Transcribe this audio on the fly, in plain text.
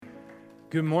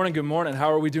Good morning, good morning. How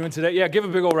are we doing today? Yeah, give a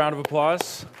big old round of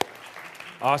applause.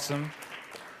 Awesome.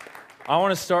 I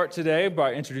want to start today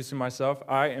by introducing myself.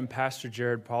 I am Pastor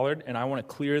Jared Pollard, and I want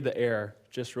to clear the air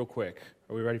just real quick.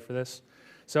 Are we ready for this?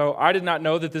 So I did not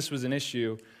know that this was an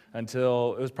issue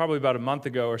until it was probably about a month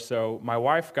ago or so. My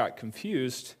wife got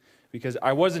confused because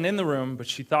I wasn't in the room, but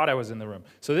she thought I was in the room.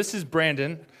 So this is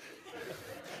Brandon.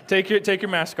 Take your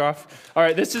mask off. All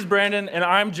right, this is Brandon, and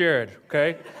I'm Jared,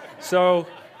 okay? So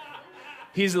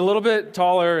he's a little bit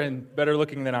taller and better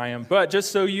looking than I am, but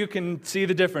just so you can see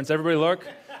the difference, everybody look.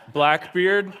 Black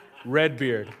beard, red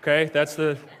beard, okay? That's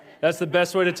the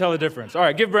best way to tell the difference. All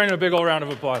right, give Brandon a big old round of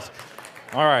applause.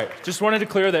 All right, just wanted to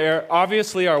clear the air.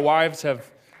 Obviously, our wives have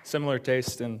similar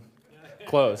taste in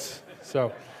clothes,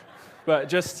 so, but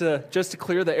just to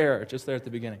clear the air, just there at the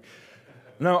beginning.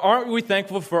 Now, aren't we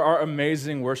thankful for our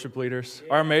amazing worship leaders,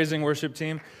 our amazing worship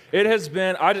team? It has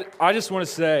been, I just want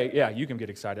to say, yeah, you can get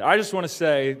excited. I just want to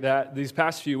say that these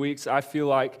past few weeks, I feel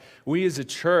like we as a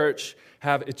church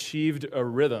have achieved a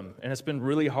rhythm, and it's been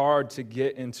really hard to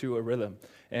get into a rhythm.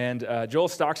 And Joel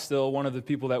Stockstill, one of the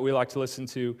people that we like to listen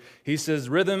to, he says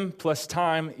rhythm plus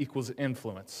time equals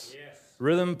influence. Yes.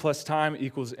 Rhythm plus time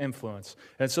equals influence.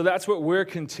 And so that's what we're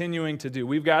continuing to do.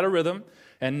 We've got a rhythm,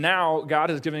 and now God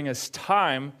is giving us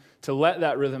time to let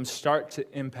that rhythm start to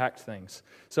impact things.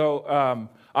 So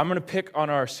I'm going to pick on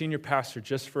our senior pastor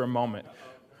just for a moment.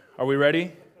 Are we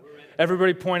ready?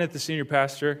 Everybody point at the senior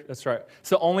pastor. That's right. It's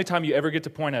the only time you ever get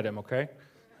to point at him, okay?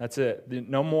 That's it.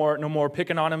 No more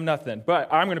picking on him, nothing.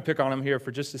 But I'm going to pick on him here for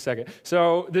just a second.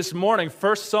 So this morning,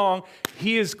 first song,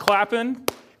 he is clapping,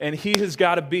 and he has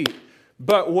got a beat.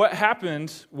 But what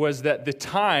happened was that the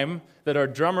time that our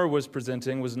drummer was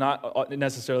presenting was not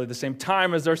necessarily the same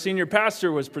time as our senior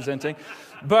pastor was presenting.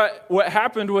 But what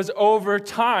happened was over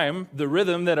time, the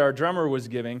rhythm that our drummer was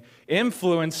giving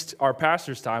influenced our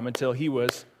pastor's time until he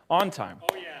was on time.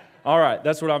 Oh, yeah. All right,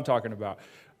 that's what I'm talking about.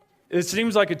 It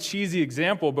seems like a cheesy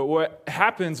example, but what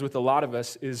happens with a lot of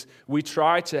us is we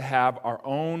try to have our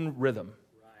own rhythm.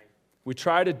 Right. We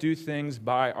try to do things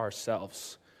by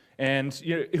ourselves. And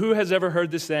who has ever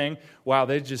heard this saying, wow,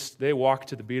 they walk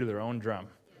to the beat of their own drum?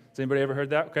 Has anybody ever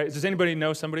heard that? Okay. Does anybody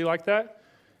know somebody like that?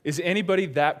 Is anybody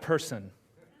that person?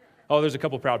 Oh, there's a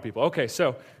couple proud people. Okay,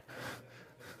 so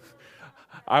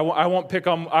I won't pick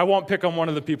on one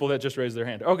of the people that just raised their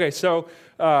hand. Okay, so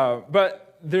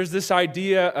but there's this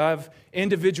idea of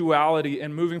individuality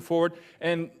and moving forward,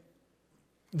 and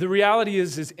the reality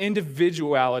is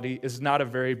individuality is not a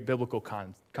very biblical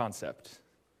concept.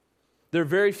 There are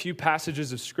very few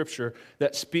passages of Scripture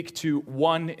that speak to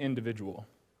one individual.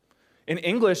 In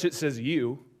English, it says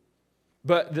you,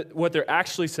 but what they're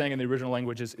actually saying in the original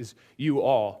language is you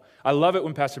all. I love it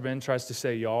when Pastor Ben tries to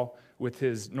say y'all with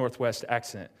his Northwest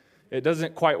accent. It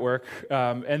doesn't quite work.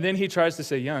 And then he tries to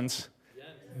say yuns,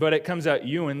 but it comes out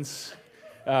youans.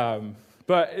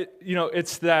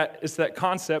 It's that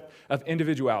concept of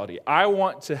individuality. I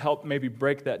want to help maybe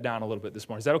break that down a little bit this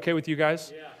morning. Is that okay with you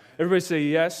guys? Yeah. Everybody say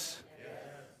yes.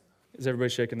 Is everybody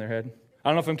shaking their head? I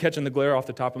don't know if I'm catching the glare off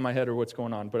the top of my head or what's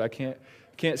going on, but I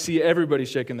can't see everybody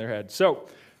shaking their head. So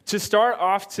to start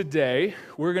off today,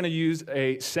 we're going to use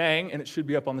a saying, and it should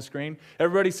be up on the screen.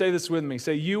 Everybody say this with me.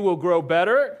 Say, you will grow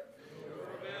better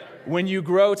when you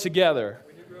grow together.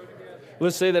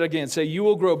 Let's say that again. Say, you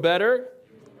will grow better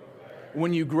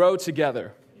when you grow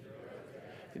together.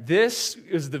 This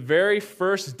is the very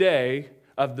first day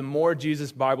of the More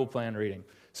Jesus Bible Plan reading.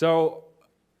 So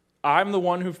I'm the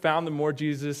one who found the More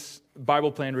Jesus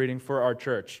Bible Plan reading for our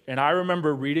church. And I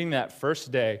remember reading that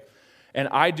first day, and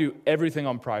I do everything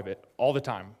on private all the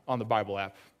time on the Bible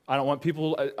app. I don't want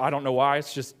people, I don't know why,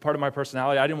 it's just part of my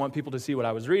personality. I didn't want people to see what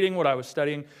I was reading, what I was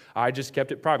studying. I just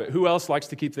kept it private. Who else likes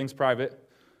to keep things private?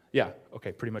 Yeah,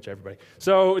 okay, pretty much everybody.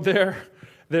 So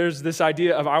there's this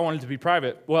idea of I wanted to be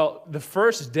private. Well, the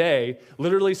first day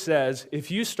literally says,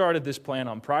 if you started this plan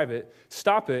on private,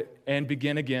 stop it and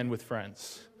begin again with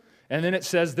friends. And then it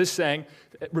says this saying,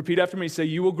 repeat after me, say,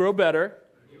 you will grow better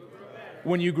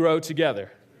when you grow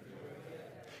together.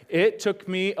 It took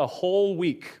me a whole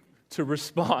week to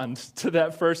respond to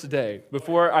that first day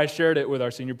before I shared it with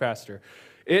our senior pastor.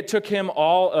 It took him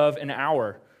all of an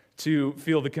hour to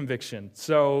feel the conviction.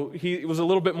 So he was a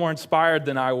little bit more inspired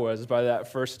than I was by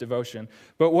that first devotion.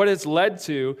 But what it's led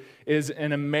to is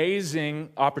an amazing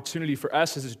opportunity for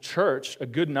us as a church, a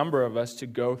good number of us, to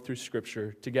go through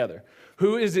Scripture together.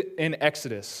 Who is in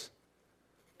Exodus?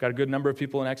 Got a good number of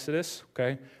people in Exodus?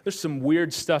 Okay. There's some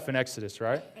weird stuff in Exodus,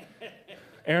 right?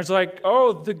 Aaron's like,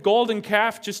 oh, the golden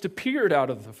calf just appeared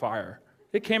out of the fire.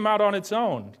 It came out on its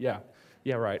own. Yeah.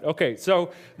 Yeah, right. Okay,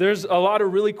 so there's a lot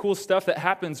of really cool stuff that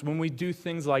happens when we do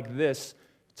things like this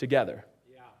together.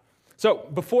 So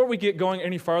before we get going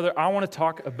any farther, I want to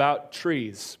talk about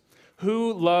trees.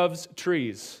 Who loves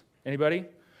trees? Anybody?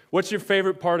 What's your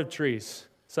favorite part of trees?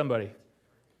 Somebody.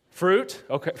 Fruit?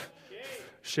 Okay.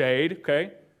 Shade,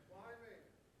 okay.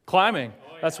 Climbing.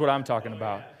 That's what I'm talking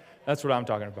about. That's what I'm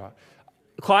talking about.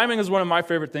 Climbing is one of my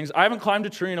favorite things. I haven't climbed a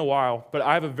tree in a while, but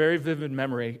I have a very vivid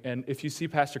memory, and if you see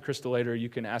Pastor Krista later, you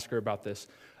can ask her about this.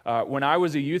 When I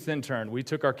was a youth intern, we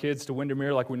took our kids to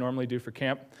Windermere like we normally do for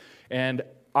camp, and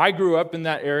I grew up in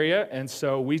that area, and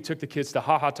so we took the kids to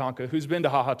Ha Ha Tonka. Who's been to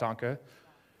Ha Ha Tonka?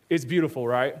 It's beautiful,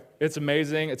 right? It's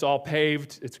amazing. It's all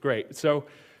paved. It's great. So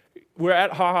we're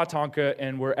at Ha Ha Tonka,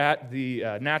 and we're at the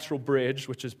Natural Bridge,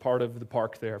 which is part of the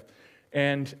park there,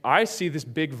 and I see this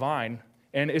big vine.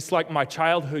 And it's like my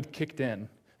childhood kicked in.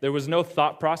 There was no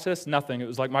thought process, nothing. It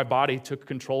was like my body took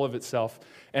control of itself.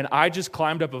 And I just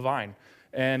climbed up a vine.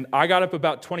 And I got up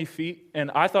about 20 feet,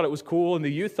 and I thought it was cool, and the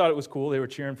youth thought it was cool. They were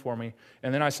cheering for me.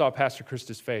 And then I saw Pastor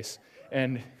Krista's face,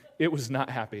 and it was not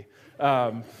happy.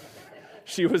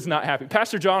 She was not happy.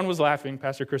 Pastor John was laughing.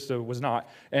 Pastor Krista was not.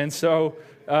 And so,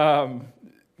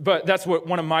 but that's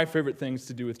one of my favorite things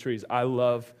to do with trees. I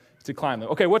love to climb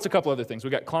them. Okay, what's a couple other things? We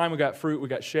got climb, we got fruit, we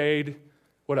got shade.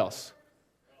 What else?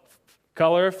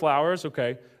 Color, flowers,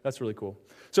 okay, that's really cool.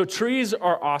 So trees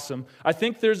are awesome. I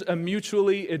think there's a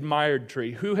mutually admired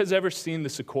tree. Who has ever seen the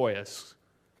sequoias?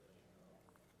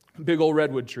 Big old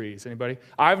redwood trees, anybody?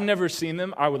 I've never seen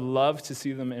them. I would love to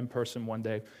see them in person one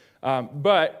day.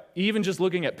 But even just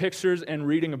looking at pictures and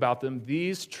reading about them,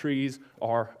 these trees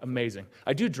are amazing.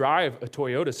 I do drive a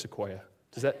Toyota Sequoia.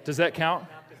 Does that count?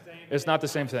 It's not the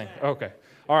same thing. Okay.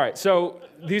 All right, so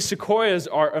these sequoias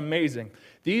are amazing.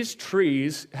 These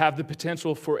trees have the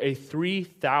potential for a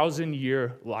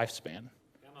 3,000-year lifespan.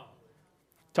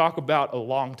 Talk about a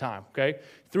long time, okay?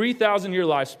 3,000-year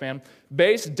lifespan,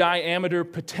 base diameter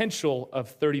potential of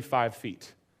 35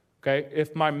 feet, okay?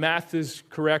 If my math is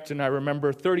correct and I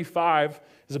remember, 35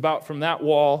 is about from that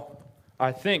wall,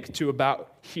 I think, to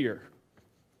about here.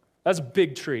 That's a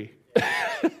big tree.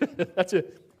 That's a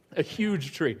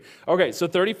huge tree. Okay, so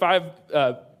 35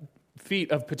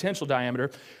 feet of potential diameter,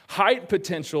 height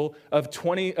potential of a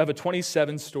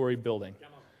 27-story building,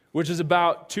 which is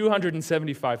about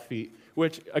 275 feet,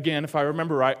 which, again, if I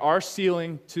remember right, our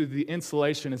ceiling to the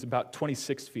insulation is about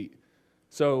 26 feet.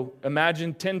 So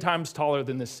imagine 10 times taller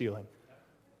than this ceiling.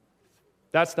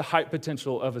 That's the height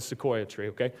potential of a sequoia tree,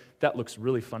 okay? That looks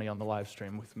really funny on the live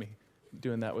stream with me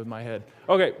doing that with my head.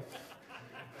 Okay,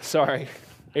 sorry.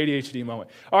 ADHD moment.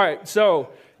 All right, so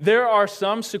there are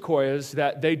some sequoias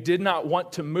that they did not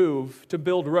want to move to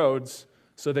build roads,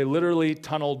 so they literally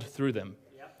tunneled through them.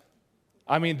 Yep.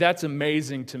 I mean, that's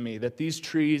amazing to me that these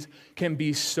trees can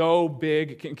be so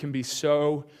big, can be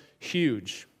so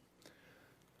huge.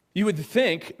 You would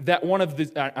think that one of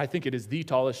the, I think it is the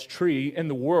tallest tree in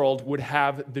the world, would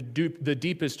have the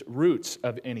deepest roots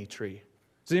of any tree.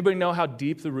 Does anybody know how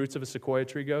deep the roots of a sequoia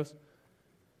tree goes?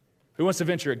 Who wants to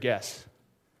venture a guess?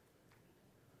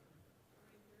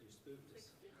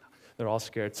 They're all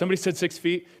scared. Somebody said 6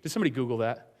 feet. Did somebody Google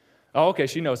that? Oh, okay,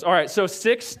 she knows. All right, so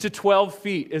 6 to 12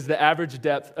 feet is the average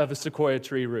depth of a sequoia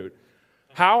tree root.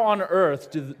 How on earth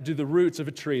do the roots of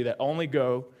a tree that only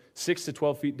go 6 to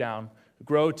 12 feet down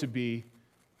grow to be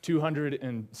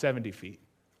 270 feet?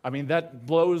 I mean, that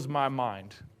blows my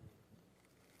mind.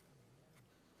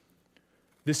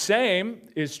 The same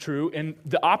is true in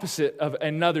the opposite of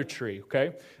another tree,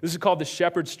 okay? This is called the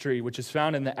shepherd's tree, which is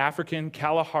found in the African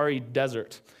Kalahari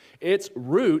Desert. Its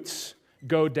roots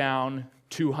go down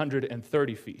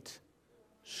 230 feet,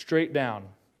 straight down.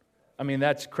 I mean,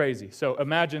 that's crazy. So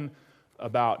imagine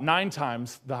about 9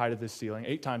 times the height of this ceiling,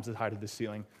 8 times the height of this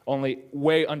ceiling, only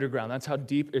way underground. That's how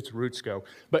deep its roots go.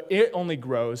 But it only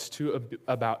grows to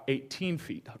about 18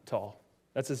 feet tall.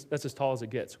 That's as tall as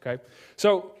it gets, okay?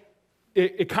 So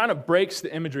it kind of breaks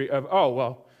the imagery of, oh,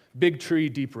 well, big tree,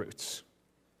 deep roots.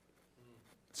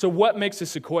 So what makes a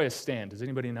sequoia stand? Does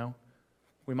anybody know?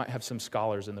 We might have some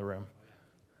scholars in the room.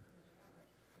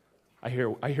 I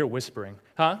hear whispering.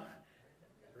 Huh?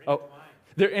 Oh,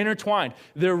 they're intertwined.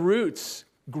 Their roots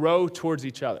grow towards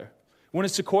each other. When a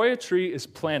sequoia tree is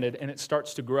planted and it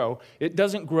starts to grow, it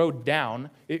doesn't grow down,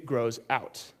 it grows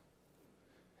out.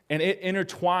 And it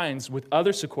intertwines with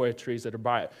other sequoia trees that are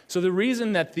by it. So the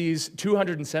reason that these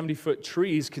 270-foot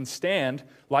trees can stand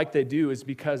like they do is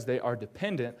because they are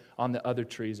dependent on the other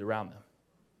trees around them.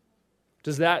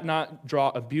 Does that not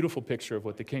draw a beautiful picture of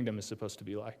what the kingdom is supposed to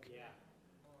be like? Yeah.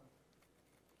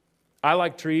 I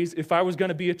like trees. If I was going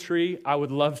to be a tree, I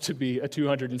would love to be a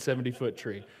 270-foot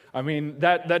tree. I mean,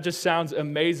 that just sounds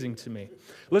amazing to me.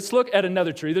 Let's look at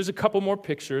another tree. There's a couple more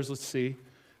pictures. Let's see.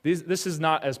 This is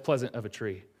not as pleasant of a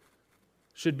tree.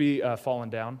 Should be fallen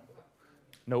down.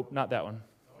 Nope, not that one.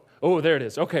 Oh, there it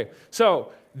is. Okay,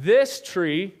 so this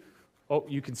tree,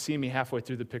 you can see me halfway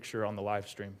through the picture on the live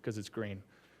stream because it's green.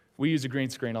 We use a green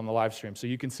screen on the live stream, so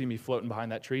you can see me floating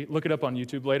behind that tree. Look it up on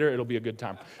YouTube later. It'll be a good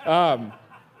time.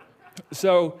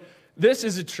 So this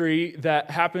is a tree that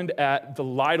happened at the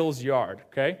Lytle's yard,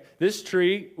 okay? This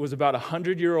tree was about a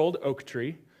 100-year-old oak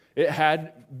tree. It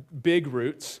had big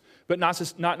roots, but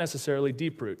not necessarily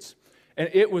deep roots. And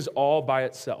it was all by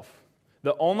itself.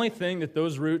 The only thing that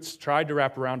those roots tried to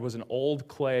wrap around was an old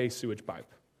clay sewage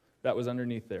pipe that was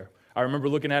underneath there. I remember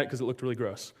looking at it because it looked really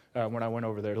gross when I went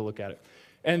over there to look at it.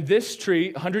 And this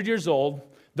tree, 100 years old,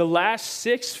 the last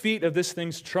 6 feet of this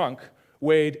thing's trunk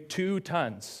weighed 2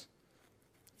 tons,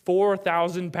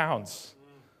 4,000 pounds.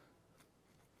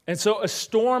 And so a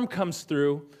storm comes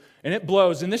through, and it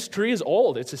blows, and this tree is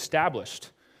old, it's established.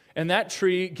 And that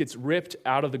tree gets ripped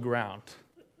out of the ground.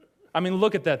 I mean,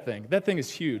 look at that thing. That thing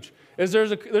is huge.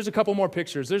 There's a couple more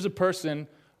pictures. There's a person,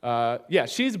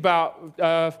 she's about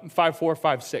 5'4",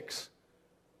 5'6".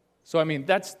 So, I mean,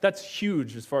 that's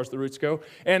huge as far as the roots go.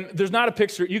 And there's not a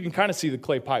picture. You can kind of see the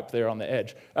clay pipe there on the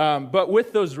edge. But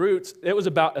with those roots, it was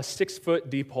about a 6-foot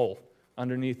deep hole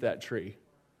underneath that tree.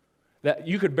 That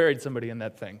you could bury somebody in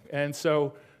that thing. And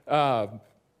so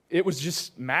it was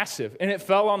just massive. And it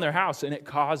fell on their house, and it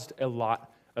caused a lot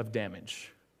of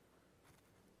damage.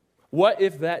 What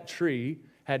if that tree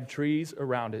had trees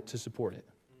around it to support it?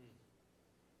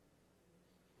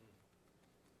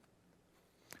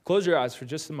 Close your eyes for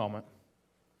just a moment.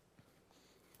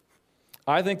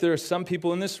 I think there are some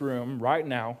people in this room right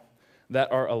now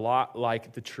that are a lot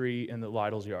like the tree in the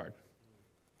Lytle's yard.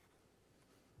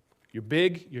 You're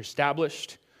big, you're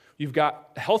established, you've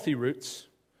got healthy roots,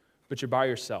 but you're by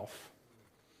yourself.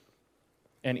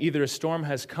 And either a storm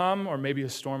has come or maybe a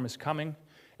storm is coming,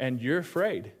 and you're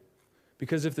afraid.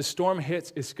 Because if the storm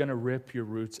hits, it's going to rip your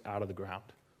roots out of the ground.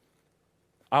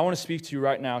 I want to speak to you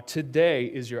right now. Today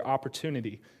is your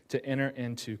opportunity to enter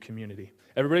into community.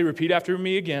 Everybody repeat after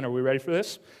me again. Are we ready for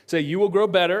this? Say, you will grow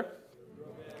better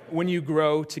when you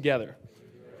grow together.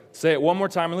 Say it one more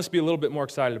time, and let's be a little bit more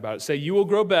excited about it. Say, you will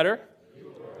grow better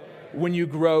when you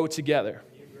grow together.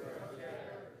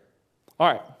 All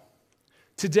right.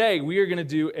 Today, we are going to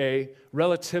do a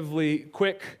relatively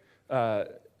quick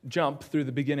jump through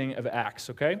the beginning of Acts,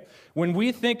 okay? When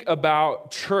we think about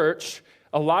church,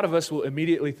 a lot of us will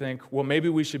immediately think, well, maybe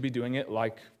we should be doing it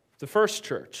like the first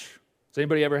church. Has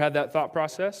anybody ever had that thought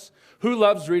process? Who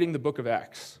loves reading the book of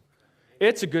Acts?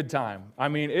 It's a good time. I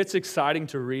mean, it's exciting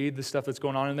to read the stuff that's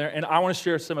going on in there, and I want to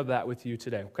share some of that with you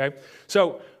today, okay?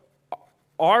 So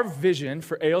our vision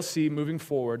for ALC moving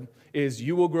forward is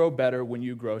you will grow better when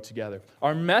you grow together.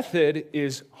 Our method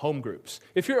is home groups.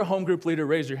 If you're a home group leader,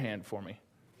 raise your hand for me.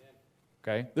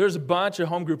 Okay? There's a bunch of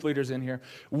home group leaders in here.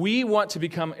 We want to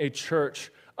become a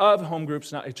church of home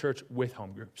groups, not a church with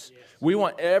home groups. Yes. We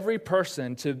want every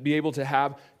person to be able to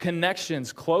have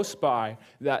connections close by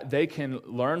that they can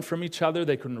learn from each other,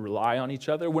 they can rely on each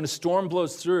other. When a storm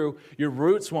blows through, your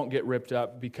roots won't get ripped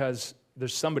up because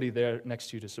there's somebody there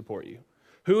next to you to support you.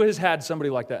 Who has had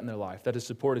somebody like that in their life that has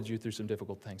supported you through some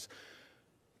difficult things?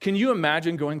 Can you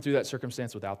imagine going through that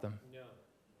circumstance without them? No.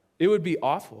 It would be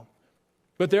awful.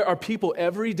 But there are people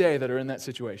every day that are in that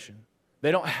situation.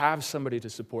 They don't have somebody to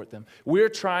support them. We're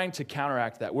trying to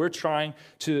counteract that. We're trying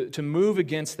to move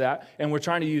against that, and we're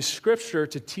trying to use Scripture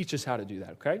to teach us how to do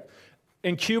that, okay?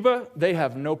 In Cuba, they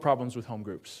have no problems with home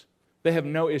groups. They have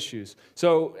no issues.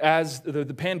 So as the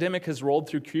pandemic has rolled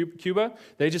through Cuba,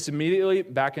 they just immediately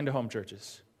back into home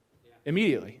churches. Yeah.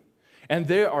 Immediately. And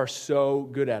they are so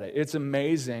good at it. It's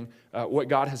amazing what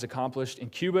God has accomplished in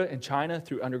Cuba and China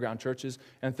through underground churches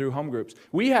and through home groups.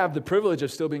 We have the privilege of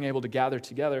still being able to gather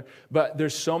together, but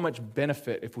there's so much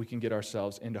benefit if we can get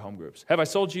ourselves into home groups. Have I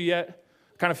sold you yet?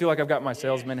 I kind of feel like I've got my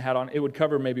salesman hat on. It would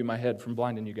cover maybe my head from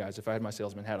blinding you guys if I had my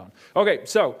salesman hat on. Okay,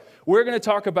 so we're going to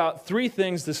talk about 3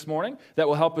 things this morning that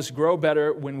will help us grow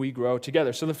better when we grow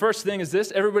together. So the first thing is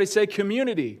this. Everybody say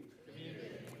community.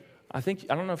 I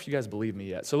don't know if you guys believe me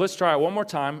yet. So let's try it one more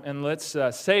time, and let's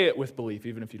say it with belief,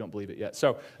 even if you don't believe it yet.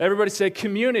 So everybody say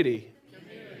community.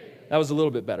 That was a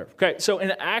little bit better. Okay, so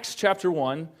in Acts chapter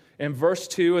 1, In verse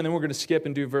 2, and then we're going to skip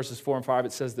and do verses 4 and 5,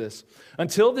 it says this: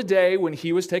 until the day when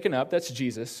he was taken up, that's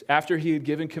Jesus, after he had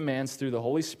given commands through the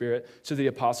Holy Spirit to the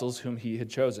apostles whom he had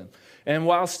chosen. And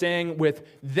while staying with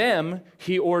them,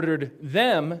 he ordered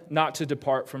them not to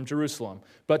depart from Jerusalem,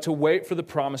 but to wait for the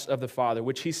promise of the Father,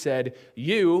 which he said,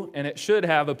 you, and it should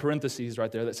have a parenthesis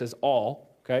right there that says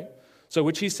all, okay? So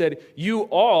which he said, you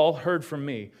all heard from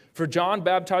me. For John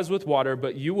baptized with water,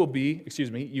 but you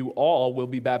all will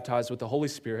be baptized with the Holy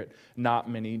Spirit not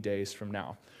many days from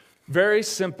now. Very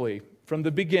simply, from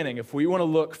the beginning, if we want to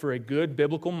look for a good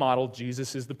biblical model,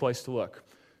 Jesus is the place to look.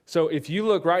 So if you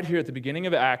look right here at the beginning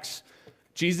of Acts,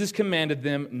 Jesus commanded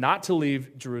them not to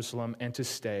leave Jerusalem and to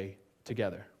stay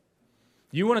together.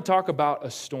 You want to talk about a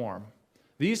storm.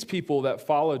 These people that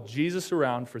followed Jesus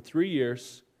around for 3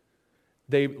 years,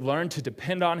 they learned to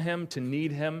depend on him, to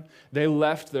need him. They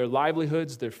left their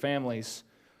livelihoods, their families,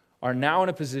 are now in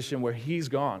a position where he's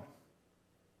gone.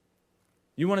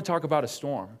 You want to talk about a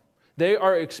storm. They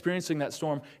are experiencing that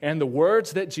storm, and the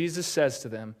words that Jesus says to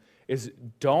them is,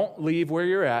 don't leave where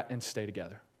you're at and stay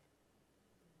together.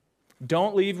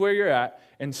 Don't leave where you're at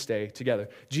and stay together.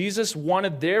 Jesus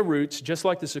wanted their roots, just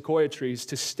like the sequoia trees,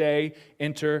 to stay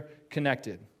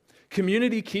interconnected.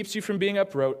 Community keeps you from being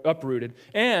uprooted.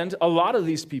 And a lot of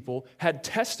these people had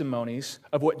testimonies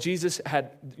of what Jesus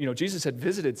had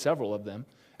visited several of them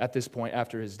at this point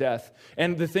after his death,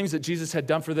 and the things that Jesus had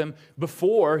done for them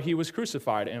before he was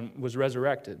crucified and was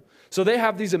resurrected. So they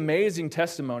have these amazing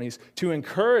testimonies to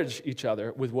encourage each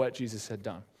other with what Jesus had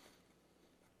done.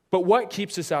 But what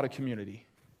keeps us out of community?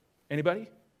 Anybody?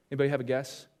 Anybody have a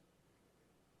guess?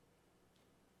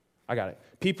 I got it.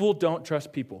 People don't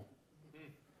trust people.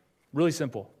 Really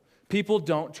simple. People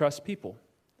don't trust people.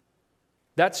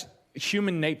 That's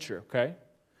human nature, okay?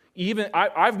 Even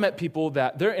I've met people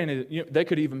that they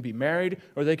could even be married,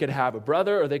 or they could have a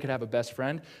brother, or they could have a best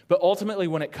friend. But ultimately,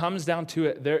 when it comes down to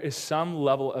it, there is some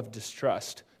level of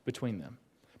distrust between them.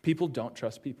 People don't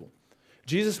trust people.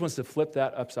 Jesus wants to flip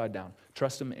that upside down.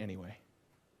 Trust them anyway.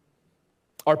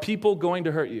 Are people going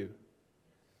to hurt you?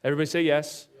 Everybody say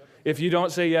yes. If you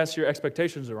don't say yes, your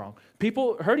expectations are wrong.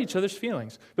 People hurt each other's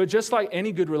feelings. But just like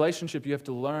any good relationship, you have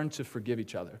to learn to forgive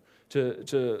each other,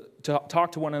 to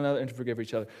talk to one another and to forgive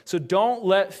each other. So don't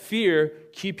let fear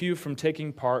keep you from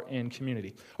taking part in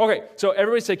community. Okay, so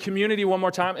everybody say community one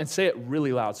more time and say it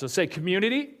really loud. So say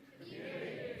community.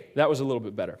 That was a little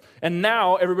bit better. And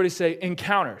now everybody say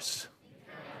encounters.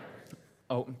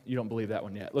 Oh, you don't believe that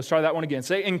one yet. Let's try that one again.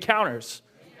 Say encounters.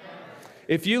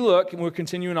 If you look, and we're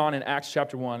continuing on in Acts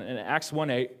chapter 1, and Acts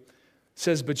 1:8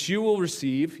 says, but you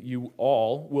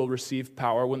all will receive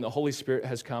power when the Holy Spirit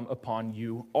has come upon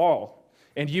you all.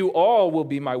 And you all will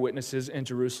be my witnesses in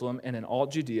Jerusalem and in all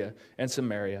Judea and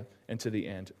Samaria and to the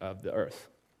end of the earth.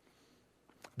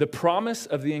 The promise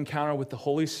of the encounter with the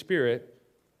Holy Spirit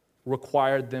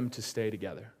required them to stay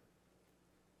together.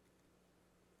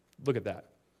 Look at that.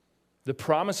 The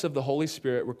promise of the Holy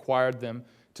Spirit required them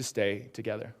to stay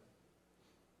together.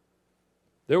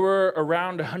 There were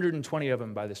around 120 of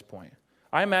them by this point.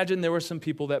 I imagine there were some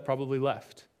people that probably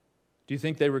left. Do you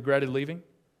think they regretted leaving?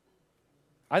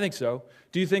 I think so.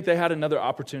 Do you think they had another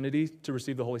opportunity to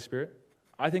receive the Holy Spirit?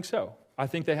 I think so. I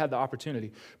think they had the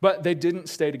opportunity. But they didn't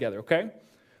stay together, okay?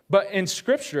 But in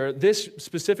Scripture, this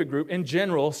specific group in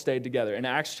general stayed together. In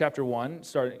Acts chapter 1,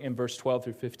 starting in verse 12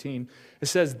 through 15, it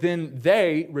says, then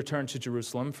they returned to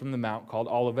Jerusalem from the mount called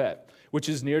Olivet, which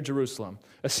is near Jerusalem,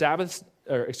 a Sabbath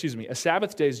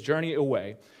day's journey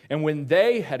away. And when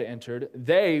they had entered,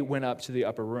 they went up to the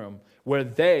upper room where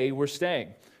they were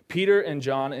staying. Peter and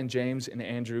John and James and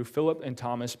Andrew, Philip and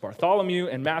Thomas, Bartholomew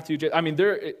and Matthew.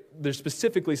 They're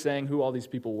specifically saying who all these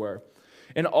people were.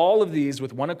 And all of these,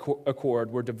 with one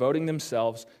accord, were devoting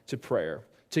themselves to prayer,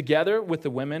 together with the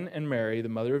women and Mary, the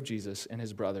mother of Jesus, and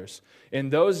his brothers. In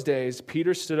those days,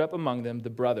 Peter stood up among them, the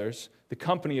brothers. The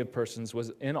company of persons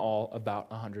was in all about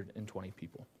 120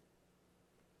 people.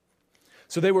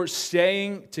 So they were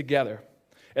staying together.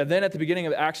 And then at the beginning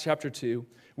of Acts chapter 2,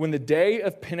 when the day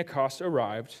of Pentecost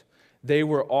arrived, they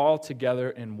were all together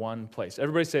in one place.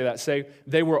 Everybody say that. Say,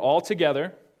 they were all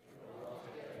together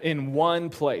in one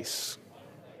place.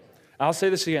 I'll say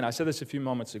this again. I said this a few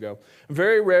moments ago.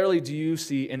 Very rarely do you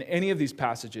see in any of these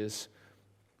passages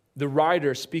the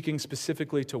writer speaking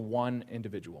specifically to one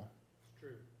individual.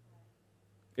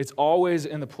 It's always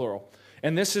in the plural.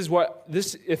 And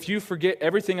if you forget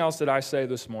everything else that I say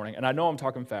this morning, and I know I'm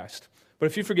talking fast, but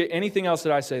if you forget anything else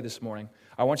that I say this morning,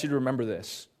 I want you to remember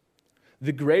this.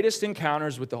 The greatest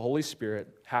encounters with the Holy Spirit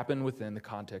happen within the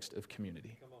context of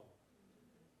community.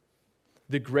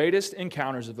 The greatest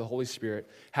encounters of the Holy Spirit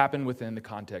happen within the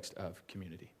context of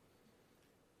community.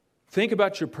 Think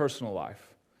about your personal life.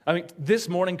 I mean, this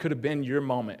morning could have been your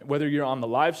moment, whether you're on the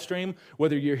live stream,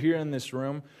 whether you're here in this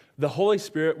room. The Holy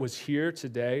Spirit was here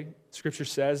today. Scripture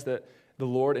says that the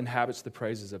Lord inhabits the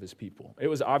praises of his people. It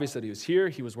was obvious that he was here.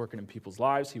 He was working in people's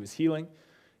lives. He was healing.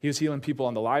 He was healing people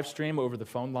on the live stream over the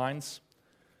phone lines.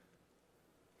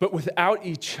 But without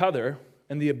each other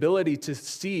and the ability to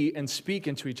see and speak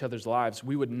into each other's lives,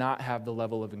 we would not have the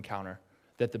level of encounter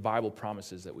that the Bible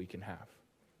promises that we can have.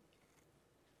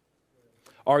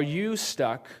 Are you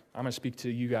stuck? I'm going to speak to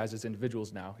you guys as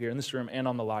individuals now, here in this room and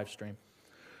on the live stream.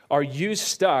 Are you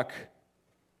stuck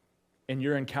in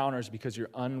your encounters because you're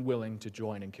unwilling to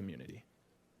join in community?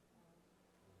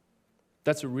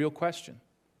 That's a real question.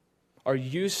 Are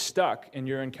you stuck in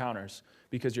your encounters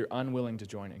because you're unwilling to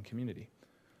join in community?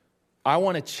 I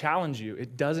want to challenge you.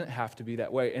 It doesn't have to be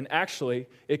that way. And actually,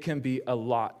 it can be a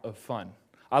lot of fun.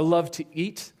 I love to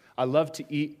eat. I love to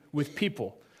eat with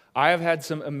people. I have had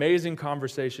some amazing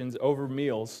conversations over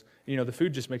meals. You know, the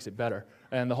food just makes it better.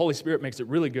 And the Holy Spirit makes it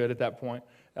really good at that point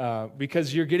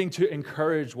because you're getting to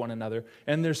encourage one another.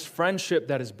 And there's friendship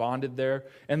that is bonded there.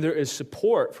 And there is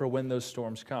support for when those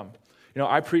storms come. You know,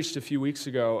 I preached a few weeks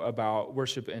ago about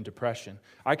worship and depression.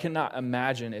 I cannot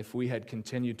imagine if we had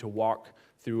continued to walk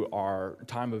through our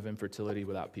time of infertility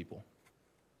without people.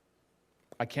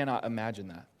 I cannot imagine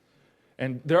that.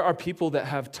 And there are people that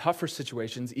have tougher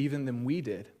situations even than we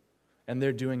did, and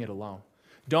they're doing it alone.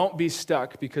 Don't be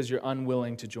stuck because you're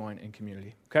unwilling to join in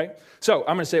community, okay? So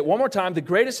I'm going to say it one more time. The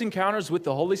greatest encounters with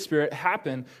the Holy Spirit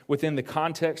happen within the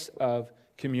context of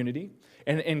community,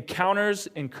 and encounters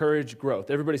encourage growth.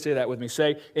 Everybody say that with me.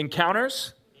 Say,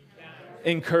 encounters.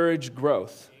 Encourage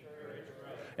growth.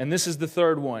 And this is the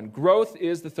third one. Growth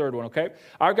is the third one, okay?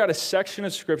 I've got a section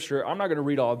of Scripture. I'm not going to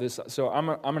read all of this, so I'm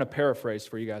going to paraphrase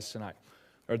for you guys tonight,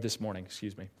 or this morning,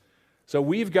 excuse me. So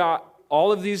we've got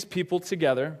all of these people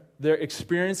together. They're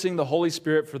experiencing the Holy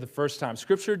Spirit for the first time.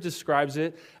 Scripture describes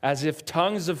it as if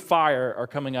tongues of fire are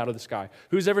coming out of the sky.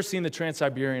 Who's ever seen the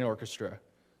Trans-Siberian Orchestra?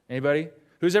 Anybody?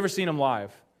 Who's ever seen them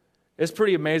live? It's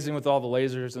pretty amazing with all the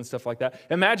lasers and stuff like that.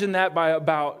 Imagine that by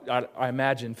about, I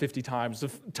imagine, 50 times. The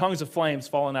tongues of flames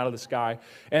falling out of the sky.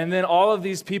 And then all of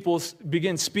these people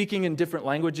begin speaking in different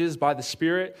languages by the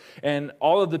Spirit. And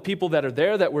all of the people that are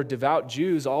there that were devout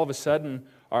Jews all of a sudden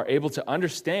are able to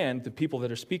understand the people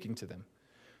that are speaking to them.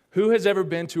 Who has ever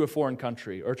been to a foreign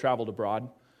country or traveled abroad?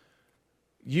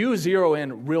 You zero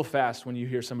in real fast when you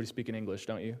hear somebody speaking English,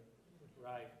 don't you?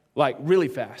 Like really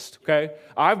fast, okay?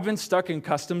 I've been stuck in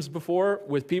customs before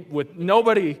with people with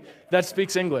nobody that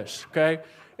speaks English, okay?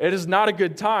 It is not a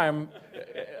good time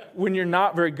when you're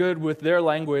not very good with their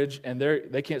language and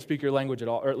they can't speak your language at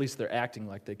all, or at least they're acting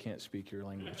like they can't speak your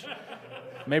language.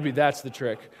 Maybe that's the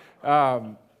trick.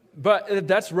 But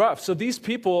that's rough. So these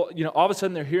people, you know, all of a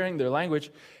sudden they're hearing their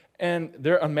language and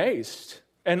they're amazed.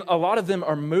 And a lot of them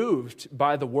are moved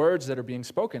by the words that are being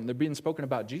spoken. They're being spoken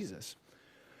about Jesus.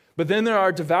 But then there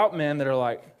are devout men that are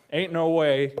like, ain't no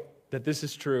way that this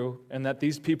is true and that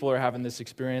these people are having this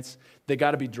experience. They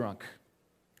got to be drunk.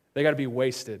 They got to be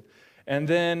wasted. And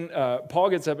then Paul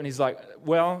gets up and he's like,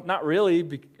 well, not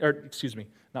really.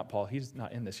 Not Paul. He's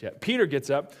not in this yet. Peter gets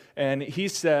up and he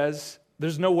says,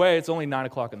 there's no way it's only 9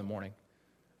 o'clock in the morning.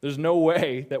 There's no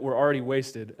way that we're already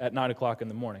wasted at 9 o'clock in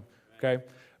the morning. Okay?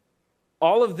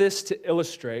 All of this to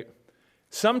illustrate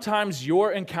sometimes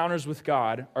your encounters with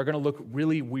God are going to look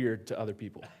really weird to other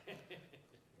people.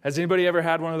 Has anybody ever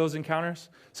had one of those encounters?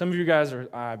 Some of you guys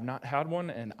are, I've not had one,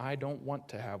 and I don't want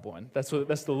to have one. That's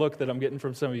the look that I'm getting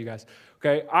from some of you guys.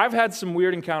 Okay, I've had some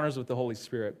weird encounters with the Holy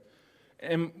Spirit.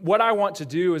 And what I want to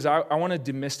do is I want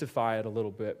to demystify it a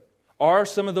little bit. Are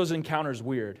some of those encounters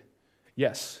weird?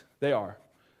 Yes, they are.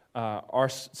 Are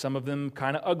some of them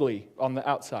kind of ugly on the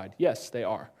outside? Yes, they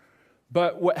are.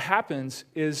 But what happens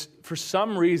is, for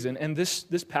some reason, and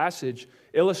this passage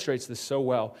illustrates this so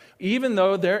well, even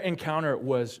though their encounter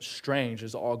was strange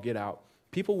as all get out,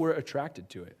 people were attracted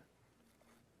to it.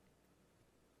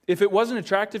 If it wasn't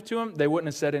attractive to them, they wouldn't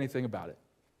have said anything about it.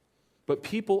 But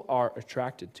people are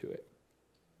attracted to it.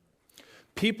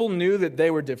 People knew that they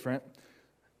were different,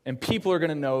 and people are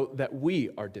going to know that we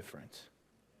are different.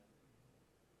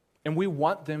 And we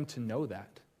want them to know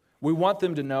that. We want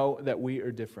them to know that we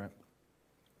are different.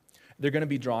 They're going to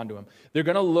be drawn to him. They're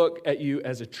going to look at you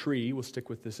as a tree. We'll stick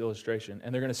with this illustration.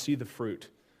 And they're going to see the fruit.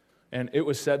 And it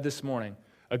was said this morning,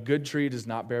 a good tree does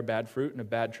not bear bad fruit, and a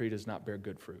bad tree does not bear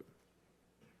good fruit.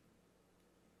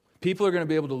 People are going to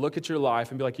be able to look at your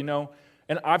life and be like, you know,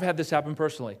 and I've had this happen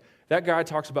personally. That guy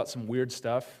talks about some weird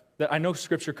stuff that I know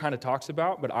Scripture kind of talks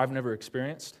about, but I've never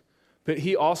experienced. But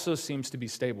he also seems to be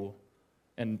stable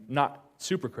and not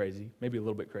super crazy, maybe a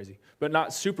little bit crazy, but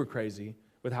not super crazy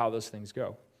with how those things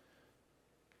go.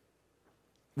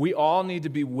 We all need to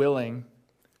be willing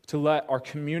to let our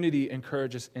community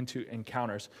encourage us into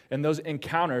encounters. And those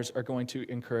encounters are going to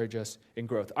encourage us in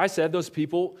growth. I said those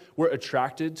people were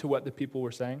attracted to what the people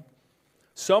were saying,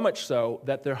 so much so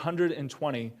that their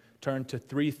 120 turned to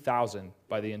 3,000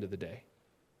 by the end of the day.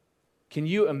 Can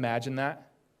you imagine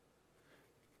that?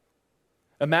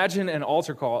 Imagine an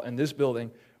altar call in this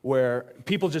building where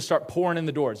people just start pouring in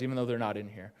the doors, even though they're not in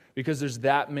here, because there's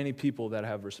that many people that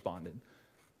have responded.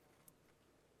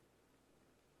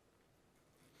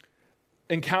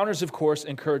 Encounters, of course,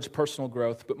 encourage personal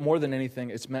growth, but more than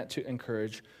anything, it's meant to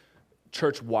encourage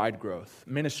church-wide growth,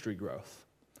 ministry growth.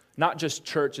 Not just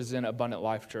church as in Abundant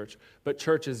Life Church, but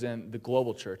church as in the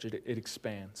global church. It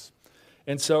expands.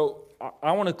 And so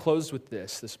I want to close with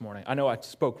this morning. I know I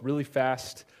spoke really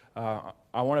fast. I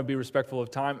want to be respectful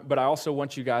of time, but I also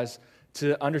want you guys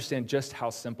to understand just how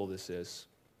simple this is.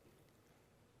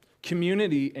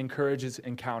 Community encourages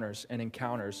encounters, and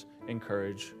encounters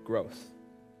encourage growth.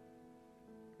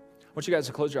 I want you guys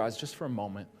to close your eyes just for a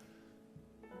moment.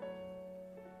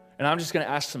 And I'm just going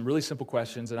to ask some really simple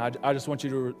questions, and I just want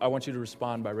you to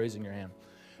respond by raising your hand.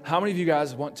 How many of you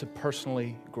guys want to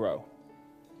personally grow?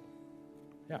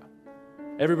 Yeah.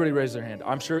 Everybody raise their hand.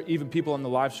 I'm sure even people on the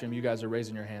live stream, you guys are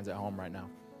raising your hands at home right now.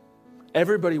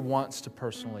 Everybody wants to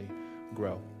personally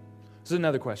grow. This is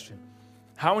another question.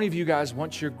 How many of you guys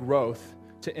want your growth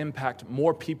to impact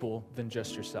more people than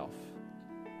just yourself?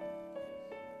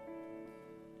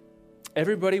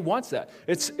 Everybody wants that.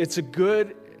 It's a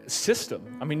good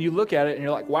system. I mean, you look at it and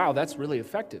you're like, wow, that's really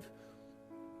effective.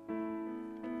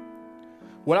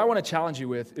 What I want to challenge you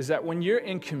with is that when you're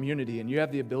in community and you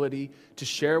have the ability to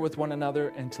share with one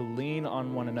another and to lean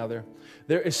on one another,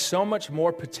 there is so much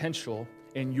more potential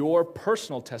in your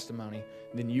personal testimony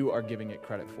than you are giving it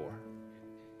credit for.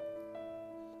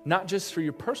 Not just for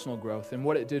your personal growth and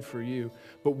what it did for you,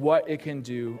 but what it can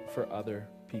do for other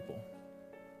people.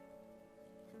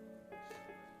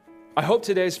 I hope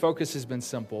today's focus has been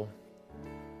simple,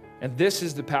 and this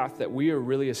is the path that we are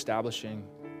really establishing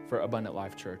for Abundant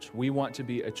Life Church. We want to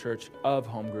be a church of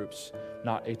home groups,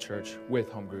 not a church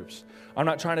with home groups. I'm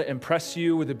not trying to impress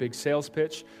you with a big sales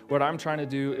pitch. What I'm trying to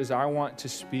do is I want to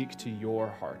speak to your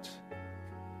heart.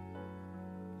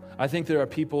 I think there are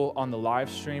people on the live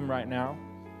stream right now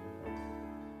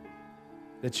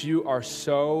that you are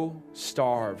so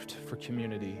starved for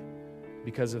community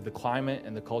because of the climate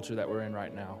and the culture that we're in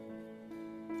right now.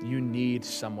 You need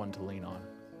someone to lean on.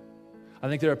 I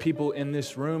think there are people in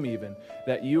this room even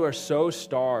that you are so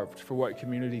starved for what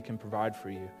community can provide for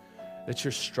you that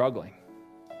you're struggling.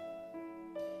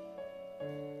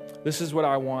 This is what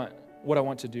I want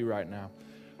to do right now.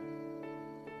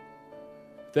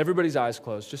 With everybody's eyes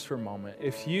closed, just for a moment,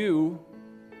 if you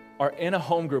are in a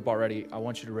home group already, I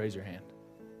want you to raise your hand.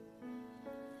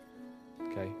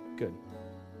 Okay, good.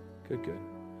 Good.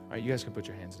 All right, you guys can put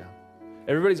your hands down.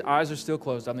 Everybody's eyes are still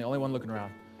closed. I'm the only one looking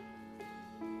around.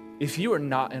 If you are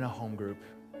not in a home group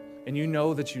and you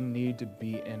know that you need to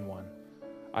be in one,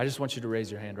 I just want you to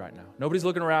raise your hand right now. Nobody's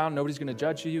looking around. Nobody's going to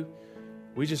judge you.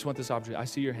 We just want this opportunity. I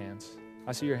see your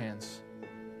hands.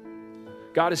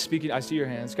 God is speaking. I see your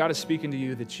hands. God is speaking to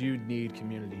you that you need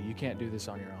community. You can't do this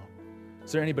on your own.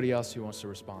 Is there anybody else who wants to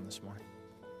respond this morning?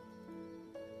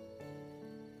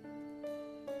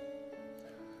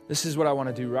 This is what I want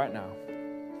to do right now.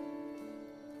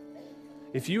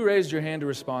 If you raised your hand to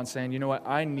respond saying, you know what,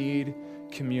 I need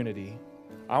community,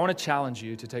 I want to challenge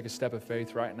you to take a step of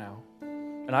faith right now.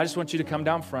 And I just want you to come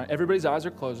down front. Everybody's eyes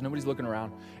are closed. Nobody's looking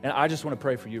around. And I just want to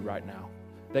pray for you right now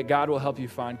that God will help you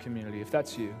find community. If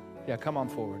that's you, yeah, come on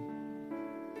forward.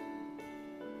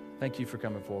 Thank you for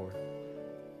coming forward.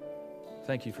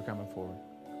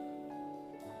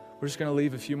 We're just going to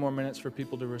leave a few more minutes for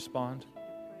people to respond.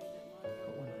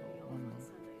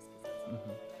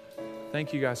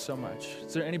 Thank you guys so much.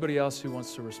 Is there anybody else who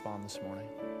wants to respond this morning?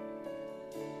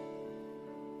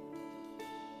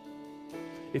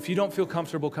 If you don't feel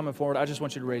comfortable coming forward, I just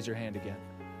want you to raise your hand again,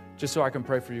 just so I can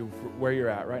pray for you where you're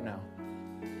at right now.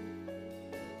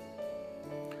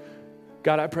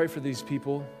 God, I pray for these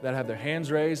people that have their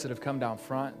hands raised, that have come down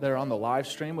front, that are on the live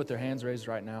stream with their hands raised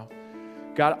right now.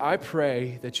 God, I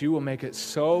pray that you will make it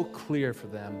so clear for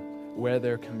them where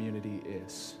their community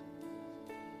is.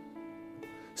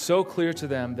 So clear to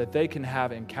them that they can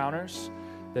have encounters,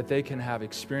 that they can have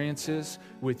experiences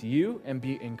with you and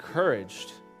be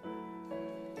encouraged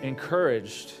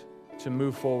to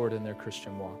move forward in their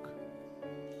Christian walk.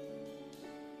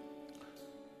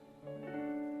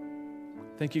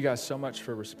 Thank you guys so much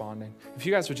for responding. If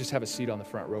you guys would just have a seat on the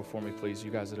front row for me, please,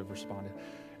 you guys that have responded.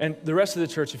 And the rest of the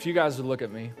church, if you guys would look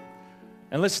at me,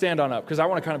 and let's stand on up, because I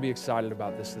want to kind of be excited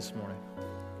about this morning.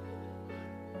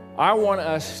 I want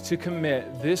us to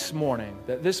commit this morning,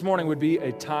 that this morning would be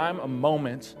a time, a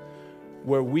moment,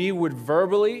 where we would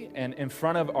verbally and in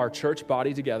front of our church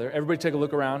body together, everybody take a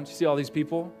look around. See all these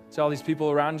people? See all these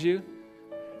people around you?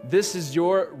 This is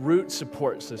your root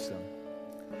support system.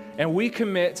 And we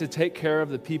commit to take care of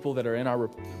the people that are in our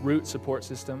root support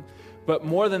system. But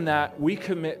more than that, we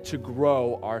commit to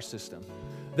grow our system.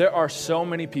 There are so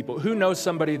many people. Who knows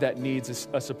somebody that needs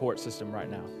a support system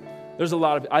right now? There's a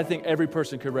lot of, I think every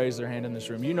person could raise their hand in this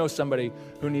room. You know somebody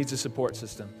who needs a support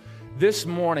system. This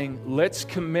morning, let's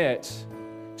commit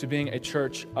to being a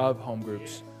church of home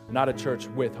groups, not a church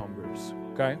with home groups,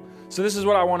 okay? So this is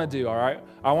what I want to do, all right?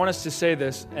 I want us to say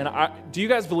this, and do you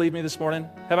guys believe me this morning?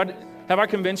 Have I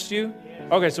convinced you?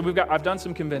 Okay, so I've done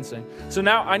some convincing. So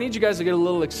now I need you guys to get a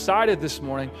little excited this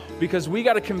morning because we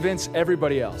got to convince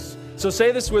everybody else. So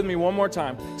say this with me one more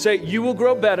time. Say, you will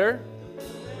grow better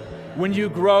when you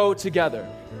grow together.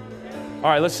 All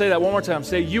right, let's say that one more time.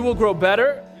 Say, you will grow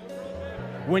better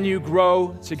when you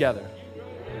grow together.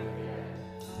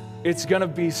 It's going to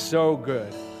be so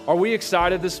good. Are we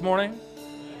excited this morning?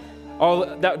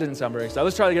 Oh, that didn't sound very excited.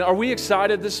 Let's try it again. Are we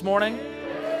excited this morning?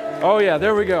 Oh, yeah,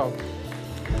 there we go.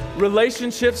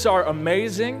 Relationships are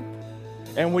amazing.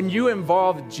 And when you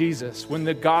involve Jesus, when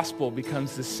the gospel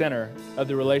becomes the center of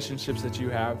the relationships that you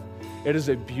have, it is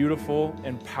a beautiful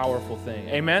and powerful thing.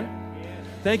 Amen?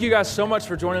 Thank you guys so much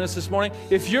for joining us this morning.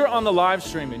 If you're on the live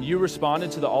stream and you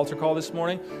responded to the altar call this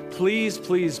morning, please,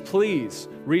 please, please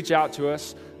reach out to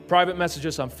us. Private message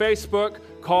us on Facebook,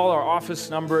 call our office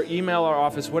number, email our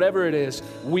office, whatever it is.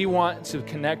 We want to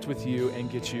connect with you and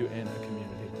get you in a community.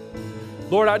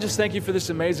 Lord, I just thank you for this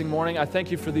amazing morning. I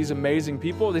thank you for these amazing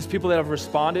people, these people that have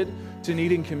responded to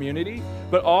needing community,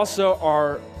 but also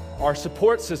our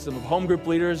support system of home group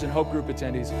leaders and Hope Group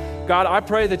attendees. God, I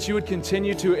pray that you would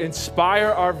continue to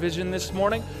inspire our vision this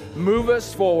morning, move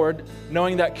us forward,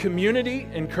 knowing that community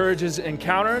encourages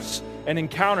encounters and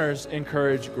encounters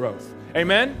encourage growth.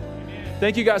 Amen?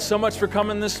 Thank you guys so much for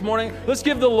coming this morning. Let's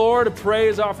give the Lord a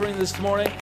praise offering this morning.